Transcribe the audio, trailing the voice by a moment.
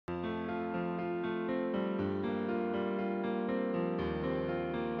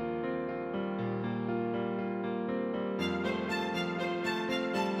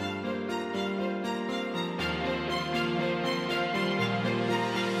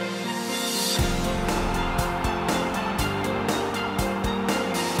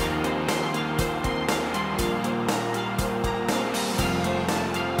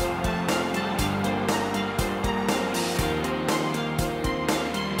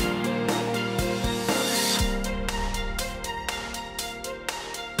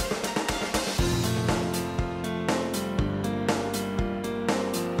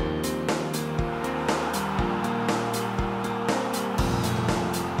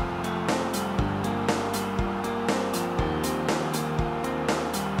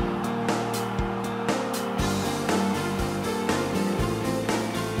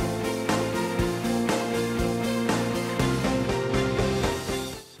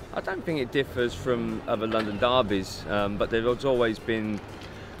I don't think it differs from other London derbies, but there's always been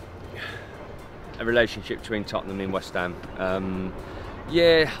a relationship between Tottenham and West Ham.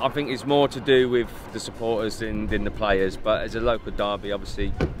 Yeah, I think it's more to do with the supporters than the players, but as a local derby,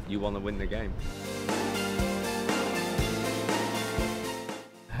 obviously, you want to win the game.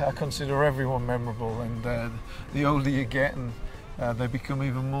 I consider everyone memorable, and the older you get, and they become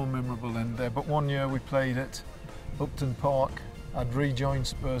even more memorable. But one year we played at Upton Park. I'd rejoined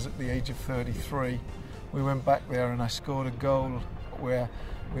Spurs at the age of 33. We went back there and I scored a goal where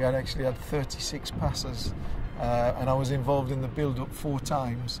we had actually had 36 passes, and I was involved in the build-up 4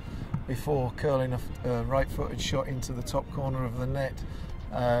 times before curling a right-footed shot into the top corner of the net,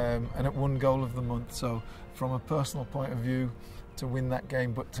 and it won goal of the month. So from a personal point of view, to win that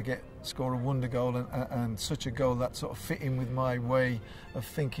game, but to score a wonder goal and such a goal that sort of fit in with my way of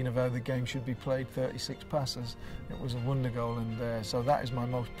thinking of how the game should be played, 36 passes, it was a wonder goal, and so that is my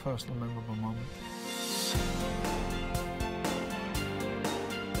most personal memorable moment.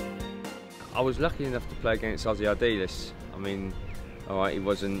 I was lucky enough to play against Ozzy Ardiles. I mean, alright, he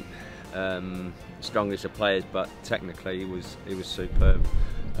wasn't the strongest of players, but technically he was superb.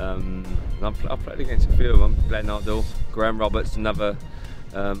 I've played against a few of them: Glenn Hoddle, Graham Roberts, another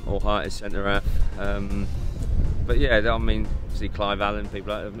all-hearted centre half. But yeah, I mean, see Clive Allen,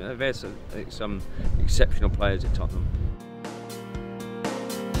 people like that. There's some exceptional players at Tottenham.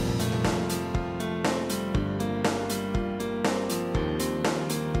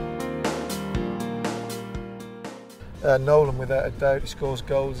 Nolan, without a doubt, he scores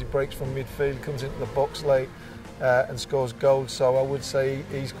goals, he breaks from midfield, comes into the box late and scores goals, so I would say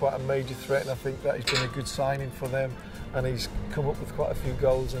he's quite a major threat, and I think that he's been a good signing for them, and he's come up with quite a few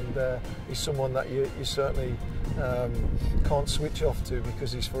goals, and he's someone that you certainly can't switch off to,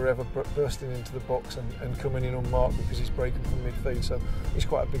 because he's forever bursting into the box and coming in unmarked because he's breaking from midfield, so he's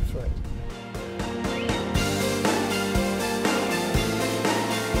quite a big threat.